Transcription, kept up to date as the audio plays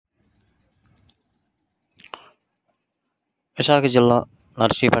విశాఖ జిల్లా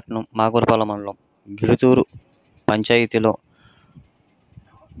నర్సీపట్నం మాగురపాలెం మండలం గిడుతూరు పంచాయతీలో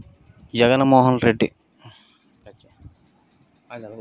జగన్మోహన్ రెడ్డి